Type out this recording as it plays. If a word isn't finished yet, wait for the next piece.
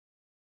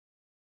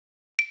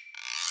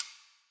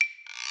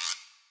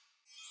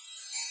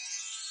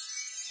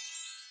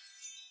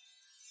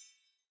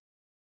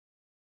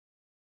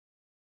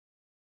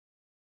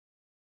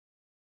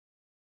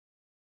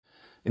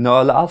In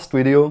our last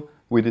video,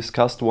 we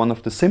discussed one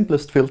of the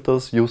simplest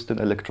filters used in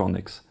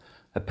electronics,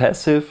 a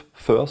passive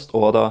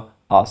first-order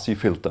RC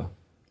filter.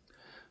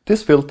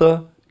 This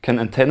filter can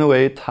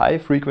attenuate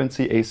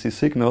high-frequency AC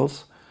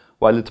signals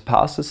while it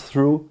passes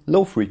through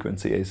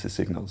low-frequency AC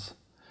signals.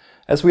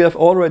 As we have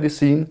already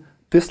seen,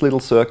 this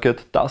little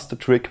circuit does the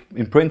trick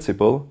in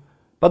principle,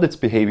 but its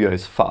behavior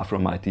is far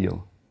from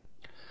ideal.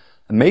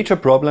 A major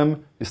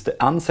problem is the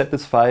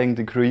unsatisfying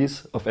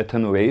decrease of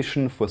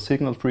attenuation for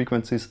signal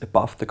frequencies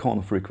above the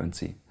corner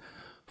frequency.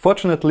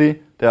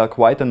 Fortunately, there are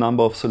quite a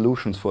number of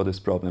solutions for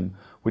this problem,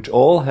 which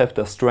all have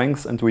their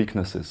strengths and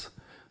weaknesses.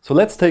 So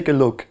let's take a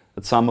look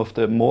at some of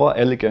the more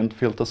elegant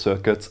filter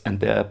circuits and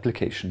their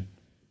application.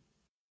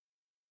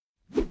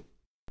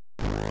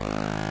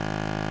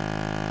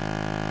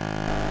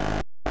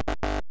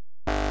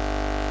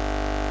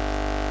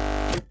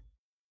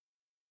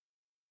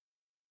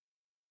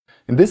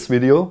 In this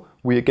video,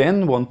 we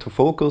again want to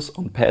focus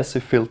on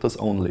passive filters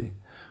only.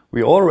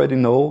 We already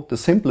know the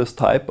simplest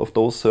type of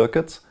those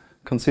circuits,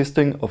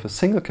 consisting of a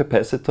single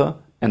capacitor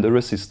and a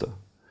resistor.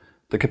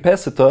 The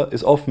capacitor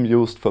is often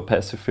used for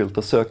passive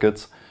filter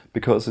circuits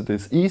because it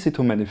is easy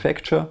to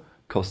manufacture,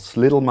 costs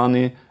little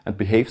money and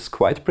behaves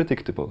quite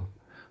predictable.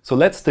 So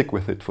let's stick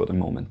with it for the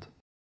moment.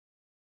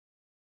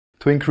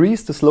 To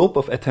increase the slope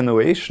of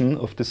attenuation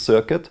of this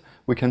circuit,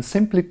 we can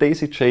simply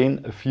daisy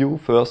chain a few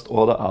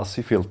first-order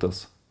RC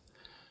filters.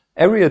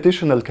 Every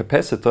additional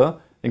capacitor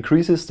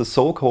increases the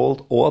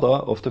so-called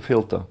order of the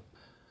filter.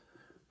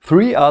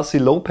 3 RC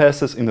low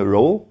passes in a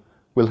row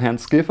will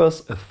hence give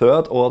us a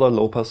third-order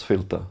low-pass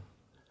filter.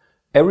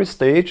 Every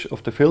stage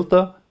of the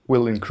filter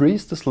will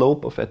increase the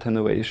slope of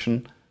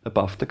attenuation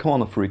above the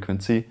corner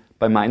frequency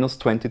by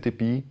 -20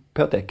 dB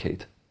per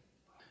decade.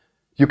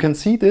 You can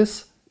see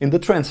this in the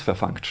transfer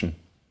function.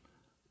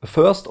 A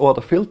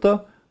first-order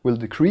filter will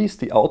decrease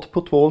the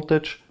output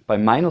voltage by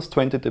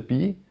 -20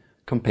 dB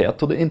compared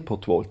to the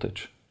input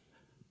voltage.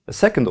 A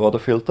second-order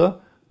filter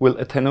will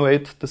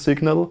attenuate the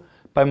signal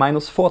by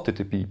 -40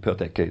 dB per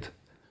decade.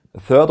 A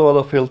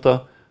third-order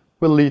filter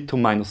will lead to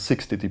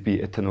 -60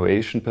 dB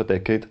attenuation per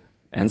decade,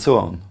 and so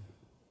on.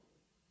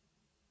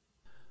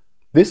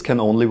 This can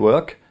only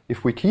work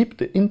if we keep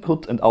the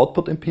input and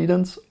output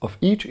impedance of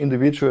each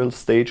individual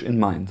stage in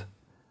mind.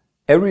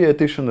 Every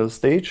additional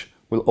stage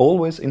will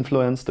always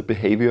influence the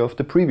behavior of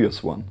the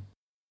previous one.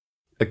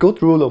 A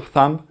good rule of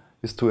thumb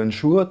is to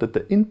ensure that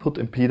the input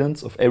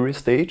impedance of every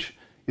stage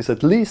is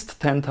at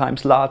least 10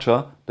 times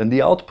larger than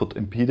the output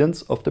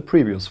impedance of the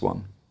previous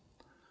one.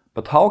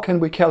 But how can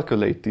we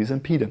calculate these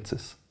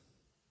impedances?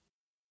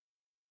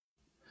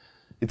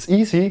 It's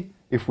easy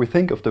if we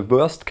think of the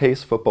worst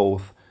case for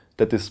both,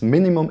 that is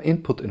minimum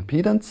input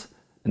impedance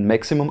and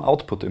maximum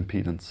output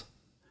impedance.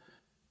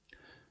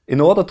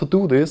 In order to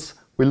do this,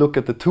 we look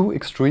at the two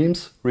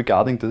extremes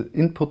regarding the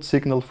input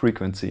signal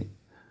frequency.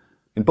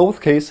 In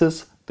both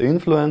cases, the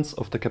influence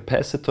of the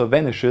capacitor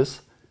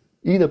vanishes,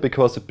 either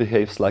because it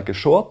behaves like a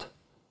short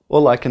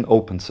or like an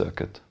open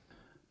circuit.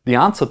 The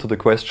answer to the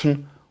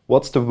question,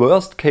 what's the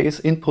worst case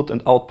input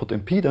and output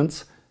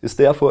impedance, is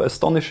therefore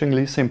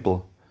astonishingly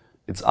simple.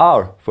 It's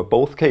R for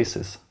both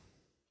cases.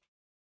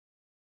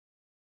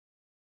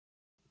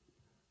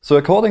 So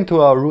according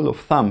to our rule of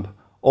thumb,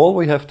 all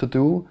we have to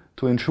do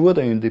to ensure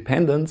the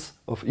independence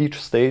of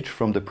each stage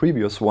from the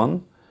previous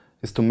one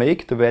is to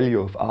make the value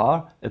of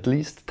R at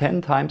least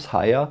 10 times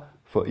higher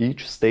for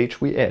each stage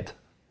we add.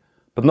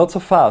 But not so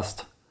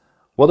fast.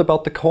 What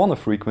about the corner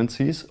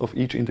frequencies of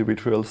each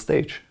individual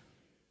stage?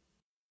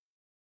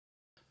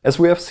 As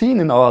we have seen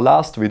in our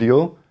last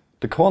video,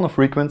 the corner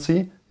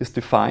frequency is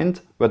defined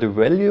where the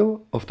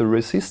value of the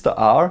resistor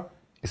R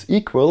is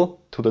equal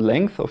to the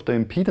length of the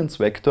impedance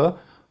vector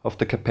of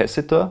the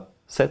capacitor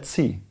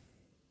ZC.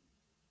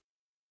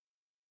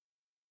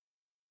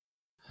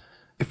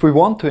 If we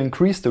want to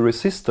increase the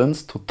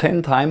resistance to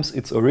 10 times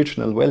its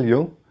original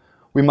value,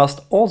 we must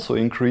also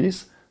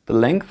increase the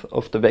length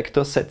of the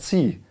vector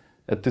ZC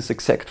at this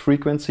exact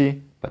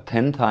frequency by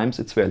 10 times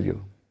its value.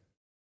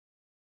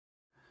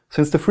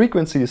 Since the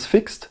frequency is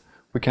fixed,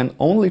 we can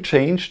only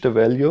change the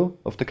value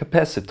of the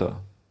capacitor.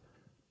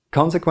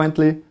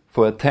 Consequently,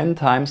 for a 10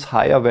 times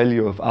higher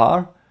value of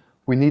R,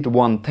 we need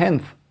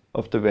 1/10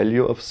 of the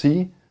value of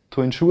C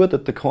to ensure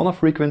that the corner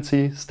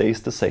frequency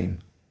stays the same.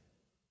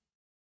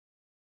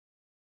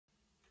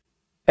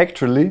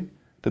 Actually,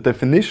 the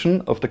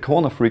definition of the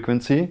corner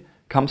frequency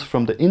comes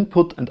from the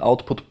input and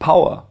output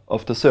power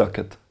of the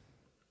circuit.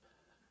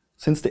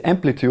 Since the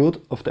amplitude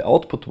of the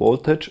output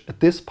voltage at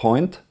this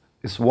point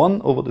is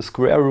 1 over the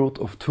square root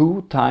of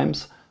 2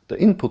 times the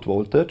input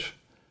voltage,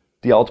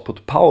 the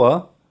output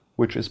power,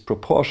 which is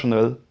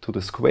proportional to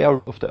the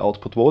square of the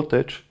output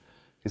voltage,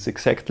 is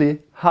exactly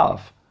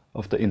half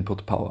of the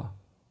input power.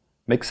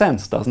 Makes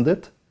sense, doesn't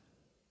it?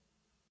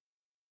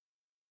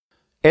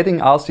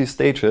 Adding RC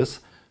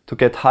stages to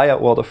get higher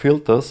order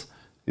filters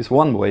is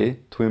one way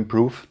to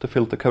improve the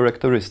filter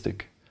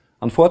characteristic.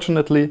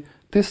 Unfortunately,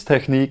 this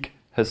technique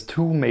has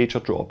two major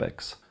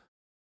drawbacks.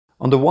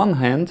 On the one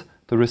hand,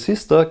 the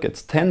resistor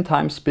gets 10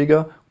 times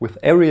bigger with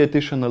every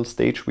additional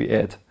stage we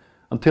add.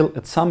 until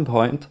at some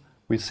point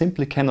we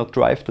simply cannot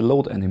drive the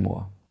load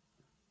anymore.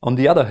 On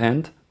the other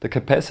hand, the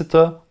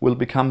capacitor will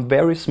become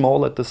very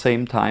small at the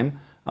same time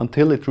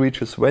until it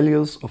reaches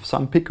values of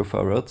some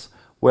picofarads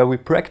where we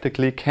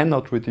practically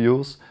cannot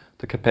reduce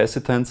the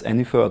capacitance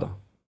any further.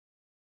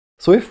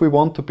 So if we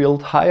want to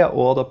build higher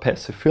order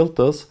passive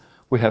filters,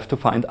 we have to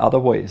find other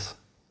ways.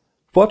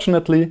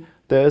 Fortunately,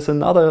 there is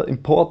another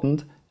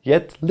important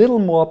yet little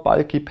more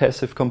bulky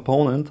passive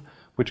component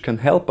which can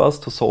help us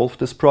to solve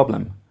this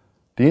problem: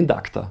 the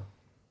inductor.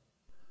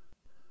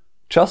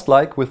 Just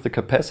like with the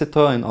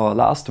capacitor in our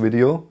last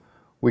video,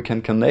 we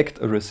can connect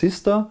a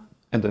resistor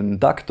and an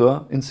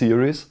inductor in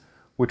series,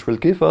 which will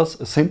give us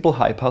a simple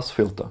high-pass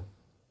filter.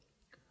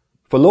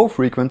 For low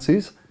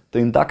frequencies, the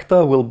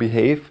inductor will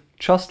behave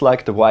just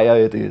like the wire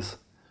it is,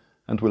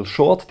 and will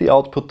short the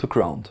output to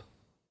ground.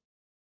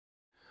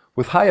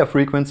 With higher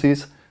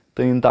frequencies,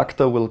 the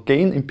inductor will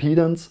gain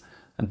impedance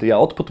and the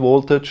output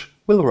voltage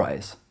will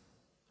rise.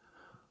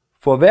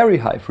 For very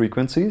high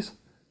frequencies,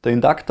 the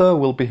inductor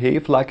will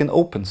behave like an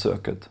open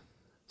circuit.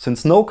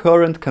 Since no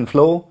current can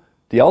flow,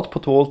 the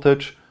output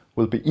voltage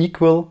will be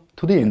equal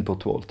to the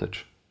input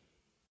voltage.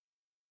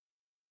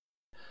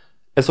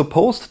 As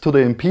opposed to the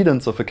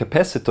impedance of a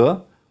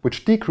capacitor,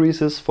 which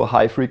decreases for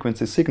high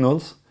frequency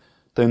signals,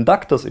 the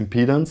inductor's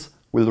impedance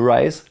will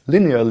rise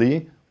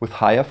linearly with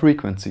higher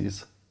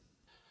frequencies.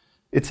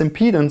 Its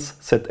impedance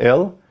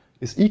ZL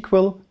is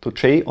equal to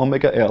J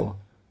omega L,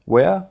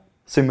 where,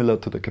 similar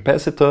to the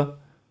capacitor,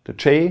 the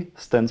J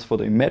stands for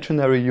the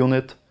imaginary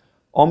unit,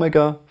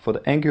 omega for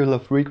the angular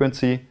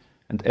frequency,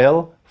 and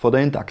L for the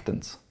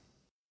inductance.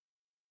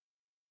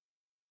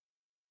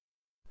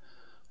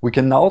 We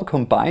can now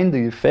combine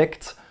the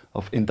effects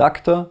of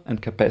inductor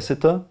and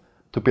capacitor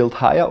to build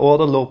higher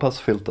order low-pass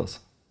filters.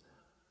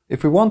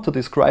 If we want to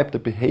describe the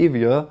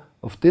behavior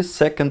of this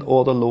second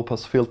order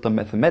low-pass filter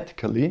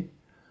mathematically,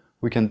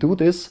 we can do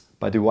this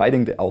by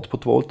dividing the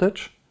output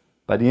voltage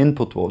by the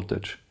input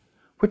voltage,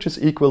 which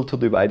is equal to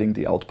dividing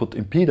the output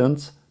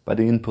impedance by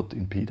the input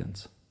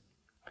impedance.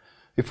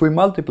 If we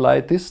multiply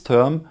this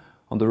term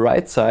on the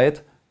right side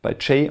by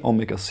J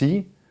omega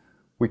C,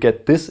 we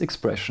get this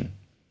expression.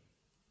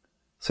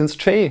 Since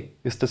J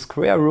is the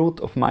square root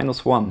of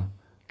 -1,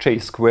 J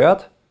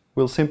squared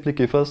will simply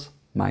give us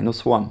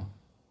 -1.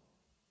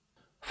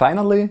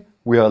 Finally,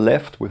 we are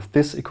left with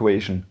this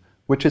equation,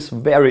 which is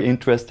very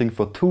interesting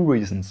for two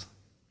reasons.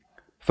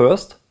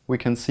 First, we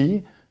can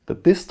see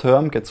that this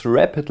term gets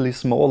rapidly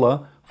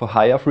smaller for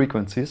higher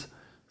frequencies,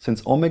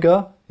 since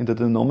omega in the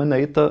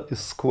denominator is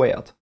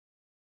squared.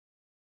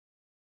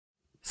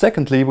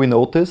 Secondly, we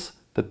notice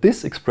that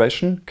this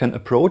expression can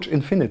approach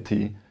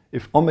infinity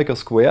if omega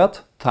squared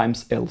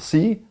times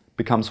LC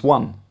becomes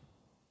 1.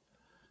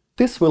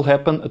 This will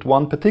happen at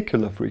one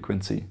particular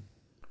frequency.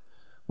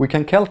 We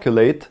can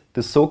calculate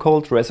the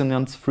so-called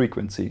resonance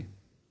frequency.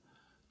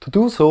 To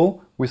do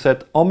so, we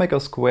set omega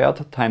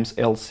squared times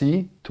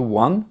LC to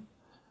 1,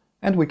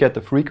 and we get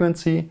a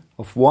frequency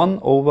of 1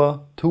 over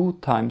 2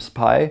 times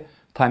pi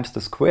times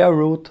the square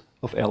root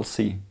of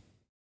LC.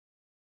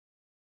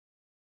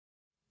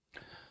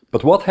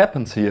 But what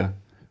happens here?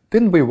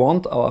 Didn't we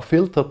want our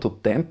filter to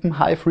dampen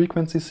high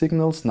frequency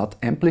signals, not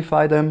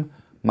amplify them,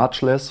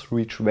 much less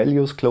reach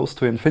values close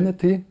to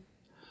infinity?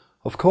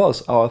 Of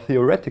course, our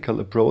theoretical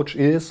approach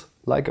is,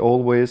 like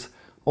always,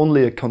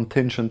 only a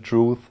contingent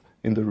truth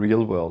in the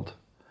real world.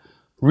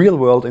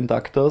 Real-world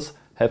inductors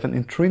have an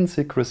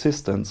intrinsic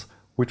resistance,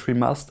 which we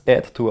must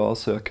add to our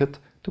circuit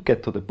to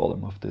get to the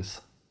bottom of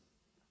this.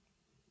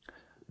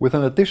 With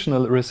an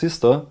additional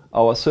resistor,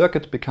 our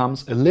circuit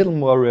becomes a little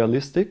more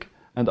realistic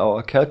and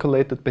our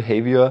calculated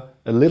behavior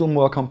a little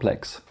more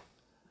complex.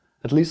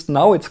 At least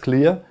now it's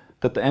clear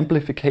that the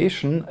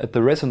amplification at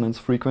the resonance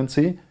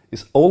frequency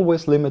is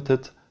always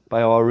limited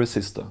by our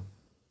resistor.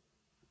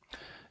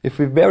 If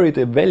we vary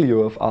the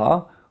value of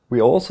R,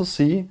 we also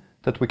see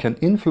that we can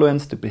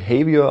influence the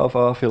behavior of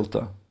our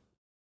filter.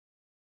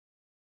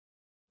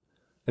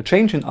 A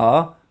change in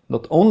R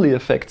not only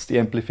affects the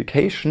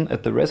amplification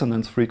at the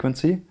resonance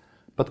frequency,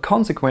 but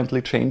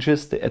consequently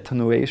changes the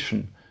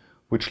attenuation,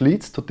 which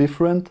leads to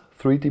different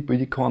 3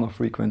 dB corner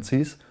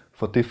frequencies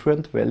for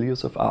different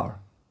values of R.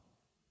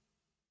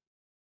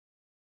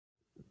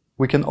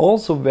 We can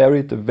also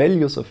vary the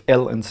values of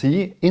L and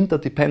C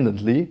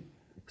interdependently,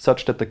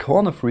 such that the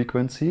corner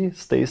frequency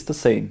stays the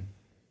same.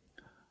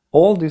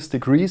 All these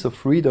degrees of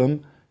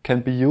freedom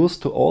can be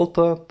used to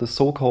alter the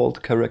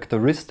so-called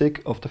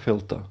characteristic of the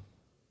filter.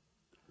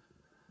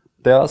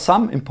 There are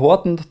some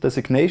important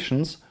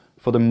designations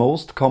for the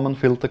most common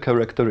filter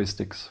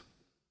characteristics.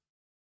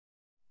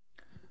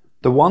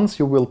 The ones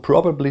you will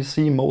probably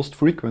see most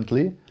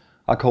frequently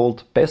are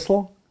called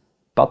Bessel,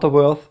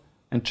 Butterworth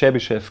and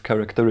Chebyshev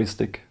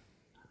characteristic.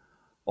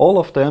 All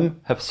of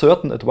them have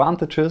certain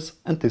advantages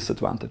and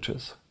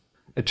disadvantages.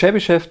 A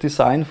Chebyshev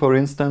design, for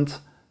instance,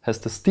 has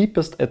the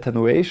steepest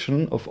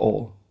attenuation of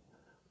all,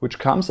 which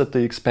comes at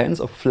the expense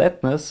of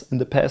flatness in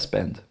the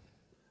passband.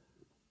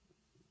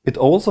 It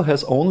also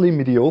has only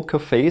mediocre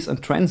phase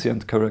and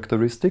transient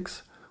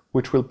characteristics,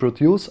 which will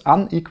produce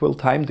unequal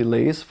time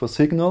delays for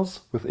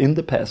signals within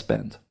the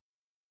passband.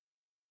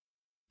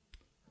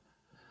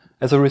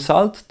 As a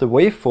result, the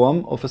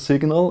waveform of a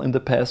signal in the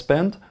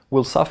passband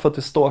will suffer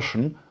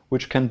distortion,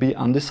 which can be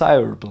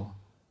undesirable.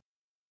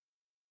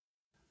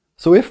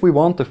 So if we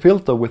want a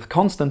filter with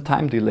constant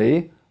time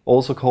delay,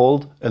 also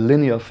called a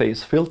linear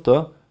phase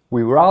filter,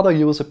 we rather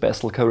use a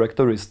Bessel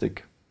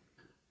characteristic.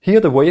 Here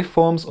the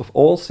waveforms of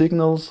all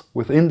signals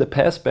within the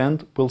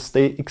passband will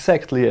stay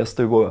exactly as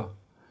they were.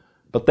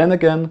 But then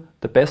again,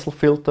 the Bessel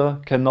filter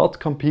cannot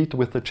compete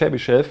with the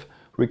Chebyshev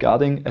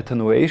regarding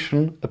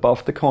attenuation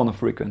above the corner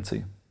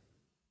frequency.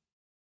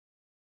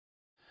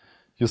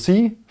 You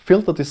see,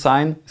 filter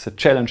design is a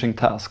challenging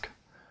task.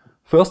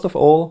 First of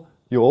all,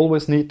 you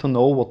always need to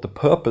know what the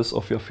purpose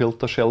of your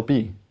filter shall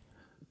be.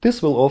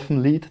 This will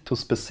often lead to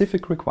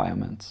specific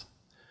requirements.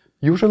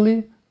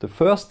 Usually, the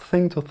first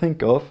thing to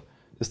think of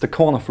is the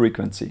corner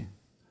frequency,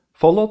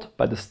 followed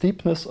by the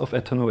steepness of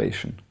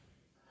attenuation.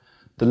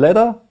 The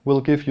latter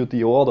will give you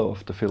the order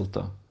of the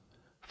filter.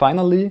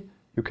 Finally,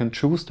 you can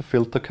choose the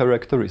filter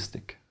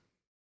characteristic.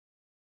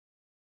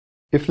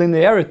 If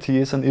linearity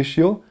is an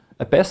issue,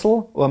 a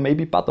Bessel or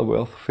maybe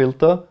Butterworth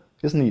filter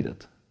is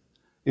needed.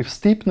 If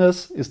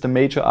steepness is the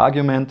major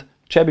argument,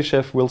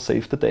 Chebyshev will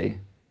save the day.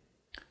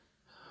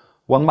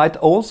 One might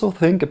also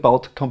think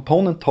about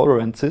component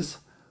tolerances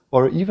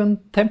or even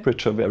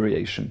temperature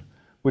variation,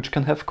 which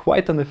can have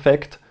quite an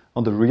effect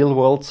on the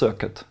real-world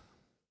circuit.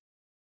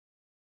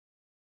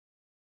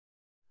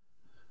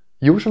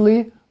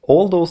 Usually,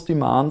 all those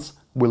demands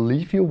will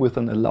leave you with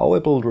an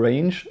allowable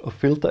range of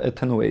filter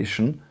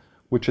attenuation,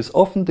 which is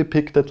often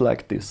depicted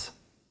like this.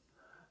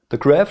 The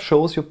graph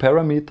shows you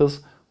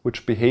parameters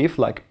which behave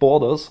like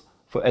borders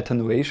for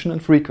attenuation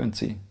and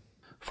frequency.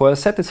 For a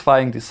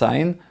satisfying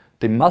design,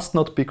 they must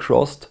not be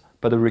crossed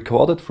by the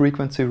recorded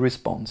frequency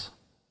response.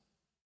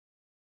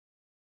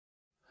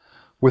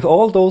 With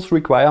all those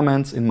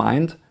requirements in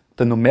mind,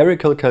 the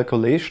numerical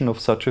calculation of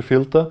such a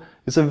filter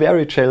is a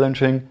very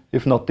challenging,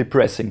 if not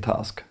depressing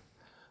task.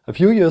 A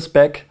few years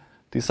back,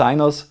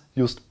 designers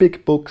used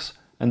big books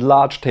and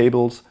large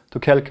tables to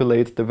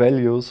calculate the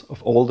values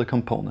of all the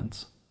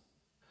components.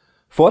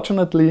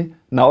 Fortunately,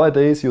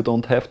 nowadays you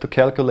don't have to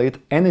calculate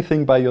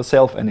anything by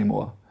yourself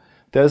anymore.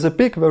 There is a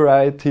big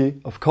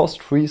variety of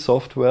cost-free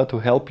software to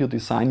help you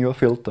design your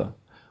filter.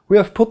 We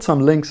have put some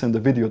links in the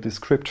video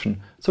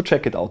description, so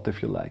check it out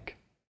if you like.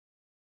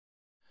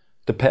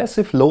 The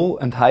passive low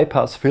and high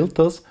pass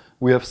filters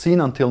we have seen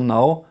until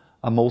now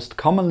are most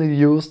commonly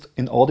used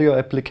in audio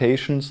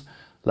applications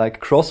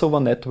like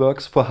crossover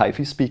networks for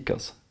hi-fi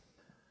speakers.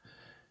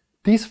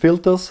 These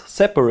filters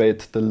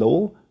separate the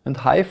low and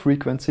high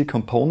frequency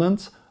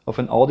components of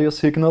an audio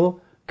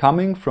signal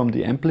coming from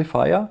the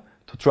amplifier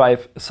to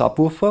drive a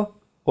subwoofer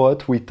or a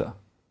tweeter.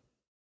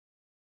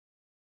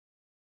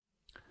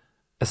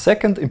 A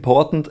second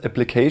important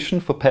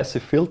application for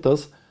passive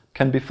filters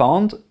can be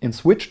found in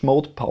switched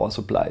mode power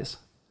supplies.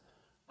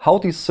 How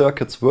these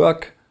circuits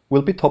work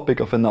will be topic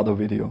of another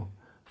video.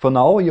 For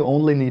now you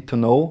only need to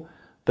know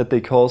that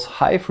they cause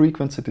high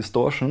frequency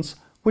distortions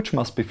which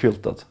must be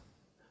filtered.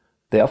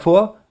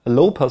 Therefore, a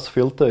low-pass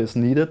filter is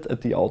needed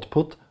at the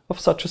output of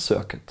such a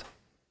circuit.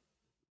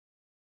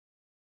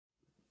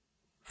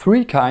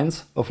 Three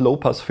kinds of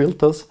low-pass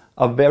filters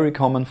are very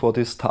common for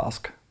this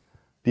task: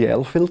 the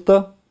L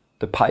filter,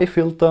 the pi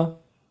filter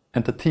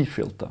and the T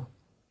filter.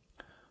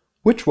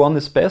 Which one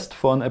is best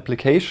for an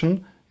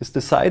application is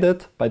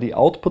decided by the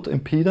output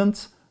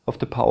impedance of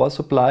the power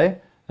supply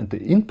and the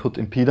input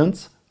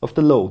impedance of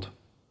the load.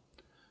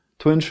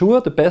 To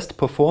ensure the best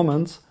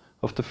performance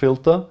of the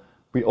filter,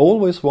 we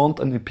always want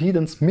an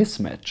impedance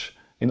mismatch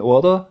in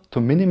order to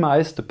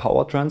minimize the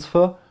power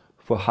transfer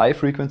for high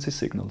frequency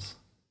signals.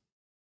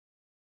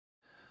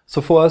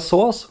 So for a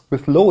source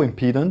with low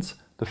impedance,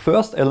 the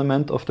first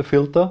element of the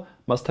filter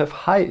must have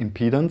high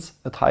impedance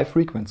at high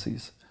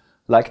frequencies,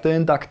 like the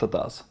inductor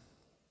does.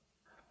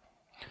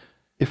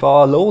 If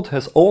our load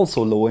has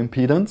also low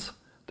impedance,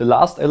 the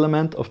last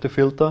element of the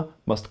filter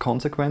must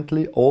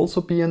consequently also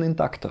be an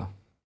inductor.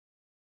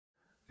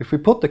 If we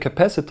put the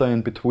capacitor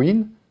in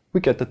between,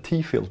 we get a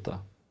T filter.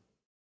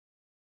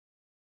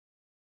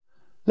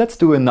 Let's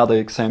do another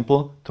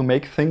example to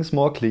make things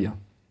more clear.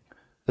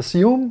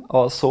 Assume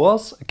our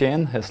source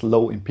again has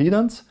low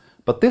impedance,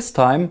 but this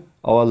time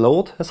our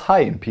load has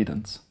high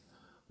impedance.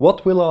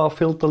 What will our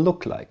filter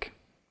look like?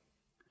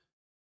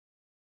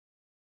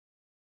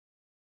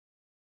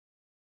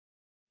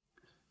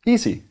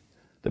 Easy!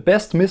 The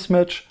best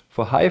mismatch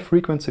for high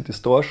frequency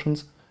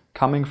distortions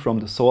coming from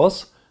the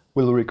source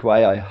will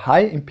require a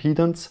high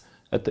impedance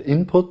at the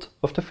input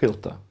of the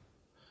filter.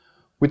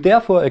 We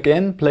therefore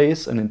again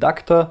place an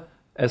inductor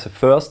as a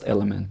first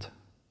element.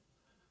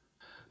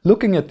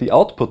 Looking at the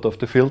output of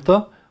the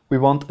filter, we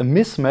want a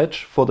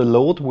mismatch for the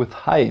load with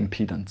high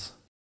impedance.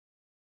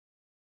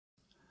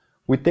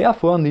 We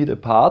therefore need a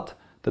part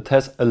that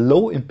has a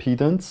low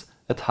impedance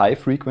at high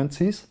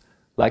frequencies,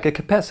 like a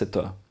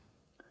capacitor.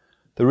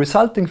 The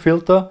resulting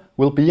filter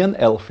will be an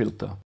L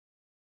filter.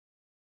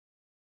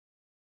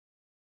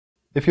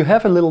 If you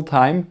have a little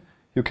time,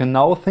 you can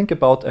now think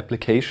about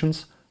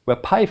applications where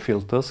pi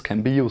filters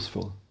can be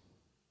useful.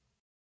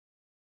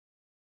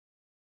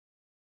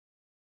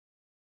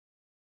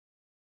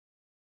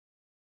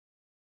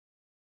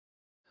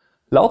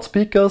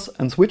 Loudspeakers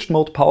and switched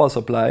mode power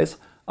supplies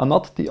are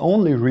not the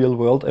only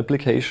real-world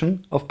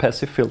application of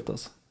passive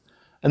filters.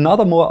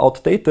 Another more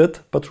outdated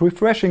but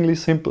refreshingly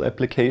simple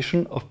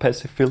application of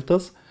passive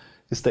filters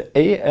is the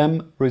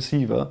AM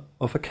receiver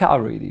of a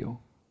car radio.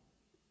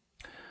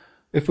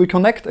 If we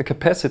connect a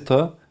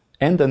capacitor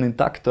and an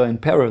inductor in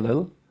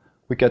parallel,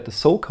 we get the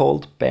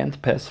so-called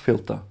bandpass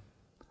filter.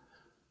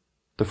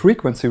 The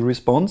frequency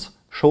response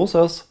shows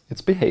us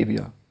its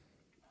behavior.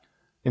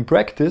 In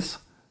practice,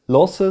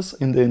 losses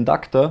in the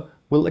inductor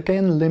will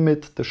again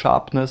limit the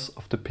sharpness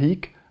of the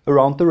peak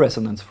around the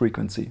resonance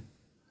frequency.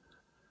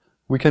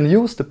 We can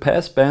use the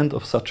passband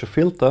of such a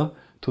filter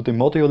to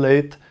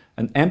demodulate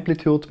an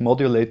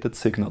amplitude-modulated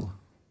signal.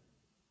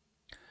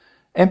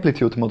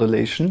 Amplitude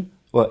modulation,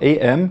 or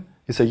AM,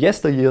 is a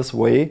yesteryear's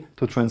way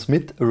to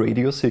transmit a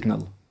radio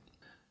signal.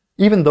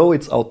 Even though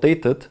it's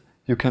outdated,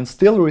 you can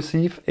still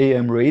receive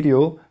AM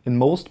radio in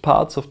most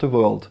parts of the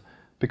world,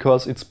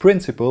 because its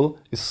principle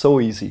is so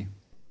easy.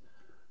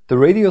 The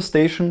radio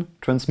station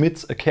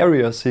transmits a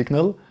carrier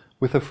signal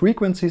with a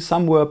frequency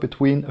somewhere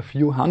between a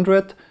few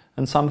hundred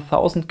and some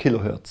thousand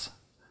kilohertz.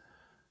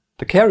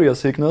 The carrier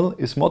signal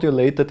is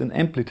modulated in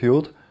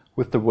amplitude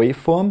with the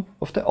waveform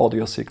of the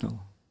audio signal.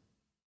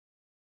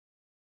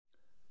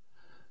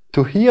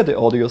 To hear the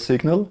audio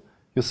signal,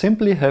 you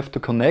simply have to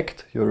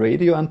connect your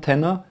radio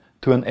antenna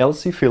to an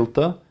LC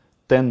filter,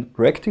 then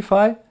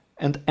rectify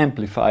and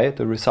amplify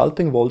the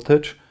resulting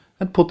voltage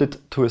and put it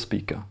to a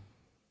speaker.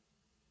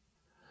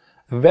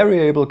 A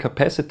variable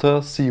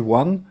capacitor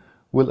C1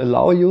 will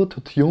allow you to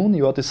tune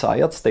your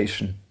desired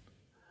station.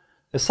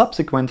 A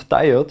subsequent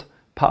diode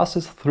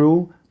passes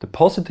through the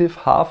positive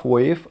half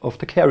wave of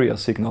the carrier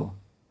signal.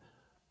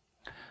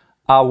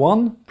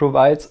 R1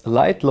 provides a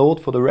light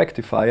load for the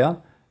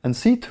rectifier, and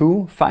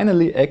C2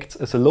 finally acts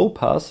as a low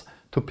pass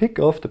to pick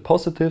off the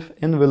positive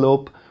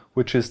envelope,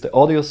 which is the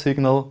audio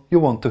signal you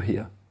want to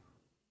hear.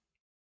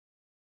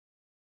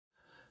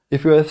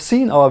 If you have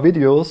seen our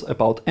videos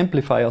about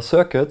amplifier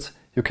circuits,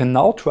 you can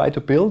now try to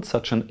build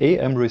such an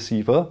AM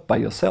receiver by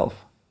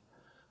yourself.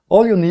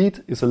 All you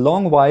need is a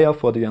long wire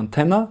for the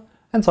antenna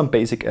and some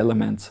basic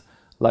elements,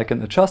 like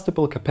an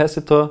adjustable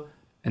capacitor,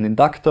 an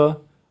inductor,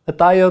 a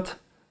diode,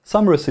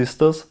 some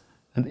resistors,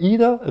 and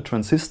either a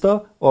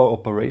transistor or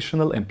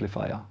operational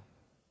amplifier.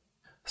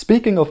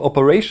 Speaking of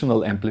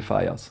operational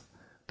amplifiers,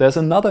 there's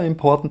another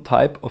important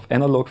type of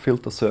analog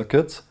filter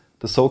circuits,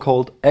 the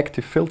so-called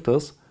active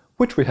filters,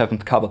 which we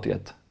haven't covered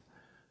yet.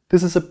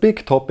 This is a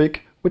big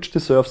topic which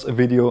deserves a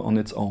video on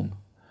its own.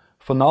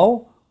 For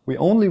now, we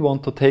only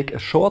want to take a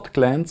short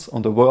glance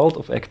on the world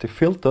of active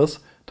filters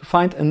to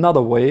find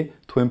another way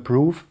to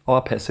improve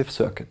our passive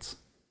circuits.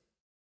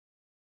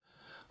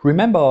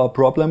 Remember our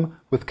problem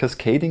with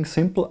cascading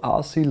simple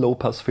RC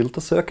low-pass filter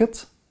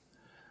circuits?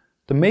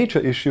 The major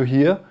issue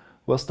here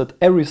was that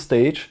every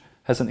stage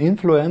has an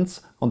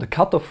influence on the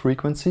cutoff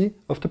frequency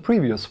of the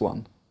previous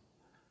one.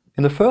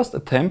 In the first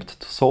attempt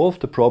to solve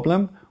the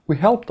problem, we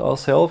helped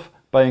ourselves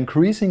by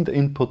increasing the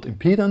input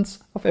impedance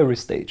of every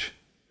stage.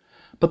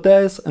 But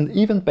there is an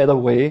even better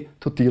way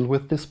to deal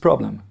with this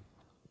problem.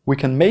 We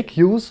can make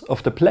use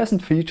of the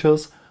pleasant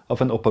features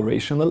of an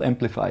operational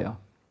amplifier.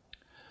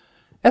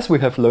 As we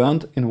have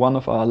learned in one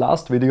of our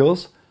last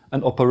videos,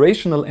 an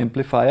operational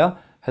amplifier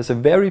has a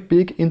very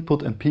big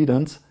input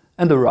impedance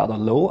and a rather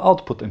low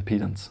output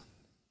impedance.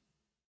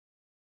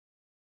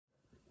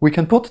 We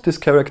can put this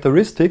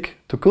characteristic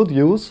to good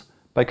use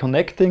by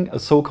connecting a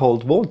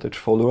so-called voltage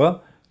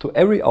follower to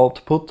every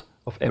output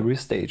of every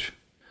stage.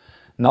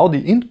 Now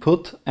the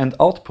input and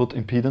output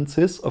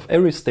impedances of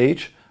every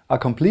stage are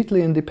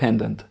completely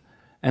independent,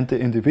 and the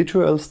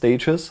individual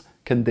stages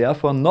can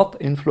therefore not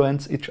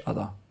influence each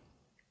other.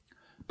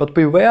 But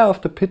beware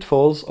of the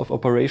pitfalls of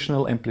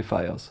operational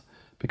amplifiers,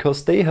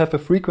 because they have a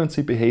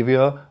frequency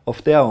behavior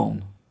of their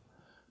own.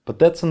 But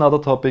that's another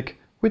topic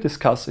we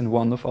discuss in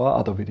one of our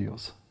other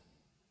videos.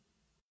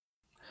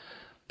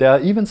 There are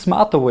even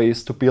smarter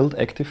ways to build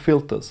active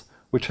filters,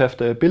 which have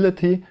the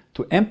ability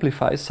to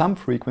amplify some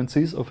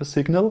frequencies of a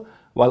signal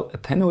while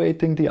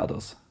attenuating the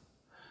others.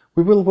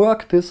 We will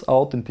work this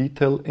out in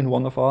detail in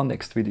one of our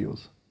next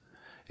videos.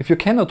 If you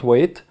cannot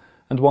wait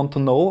and want to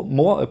know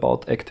more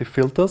about active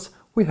filters,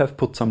 we have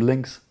put some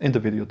links in the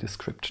video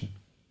description.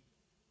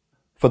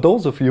 For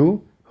those of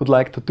you who'd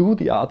like to do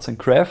the arts and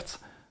crafts,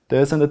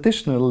 there is an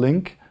additional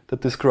link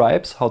that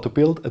describes how to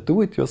build a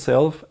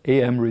do-it-yourself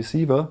AM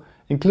receiver,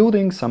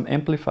 including some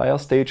amplifier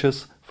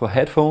stages for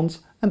headphones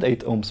and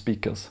 8-ohm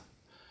speakers.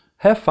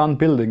 Have fun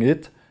building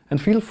it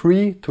and feel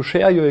free to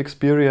share your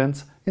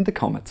experience in the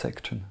comment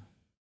section.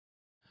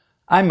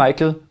 I'm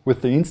Michael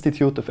with the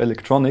Institute of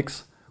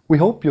Electronics. We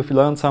hope you've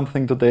learned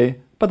something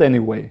today, but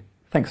anyway,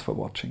 thanks for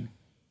watching.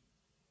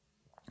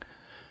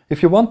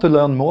 If you want to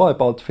learn more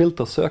about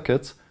filter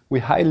circuits, we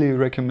highly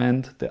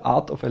recommend The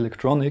Art of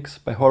Electronics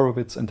by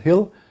Horowitz and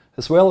Hill,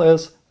 as well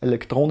as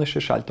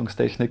Elektronische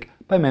Schaltungstechnik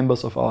by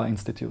members of our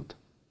institute.